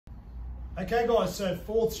Okay guys, so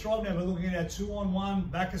fourth strike now, we're looking at our 2-on-1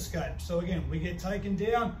 back escape. So again, we get taken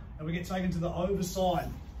down and we get taken to the overside.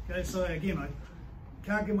 Okay, so again, I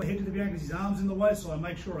can't get my head to the ground because his arm's in the way, so I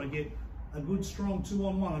make sure I get a good strong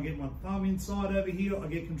 2-on-1. I get my thumb inside over here, I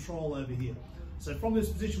get control over here. So from this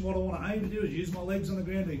position, what I want to aim to do is use my legs on the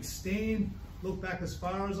ground to extend, look back as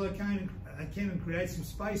far as I can and create some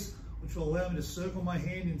space, which will allow me to circle my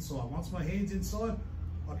hand inside. Once my hand's inside,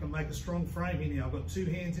 I can make a strong frame here now. I've got two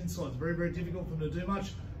hands inside. It's very, very difficult for me to do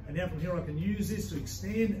much. And now from here, I can use this to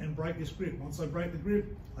extend and break this grip. Once I break the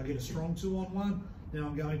grip, I get a strong 2-on-1. Now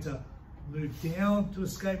I'm going to move down to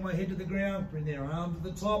escape my head to the ground, bring their arm to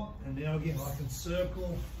the top. And now again, I can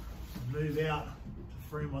circle and move out to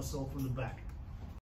free myself from the back.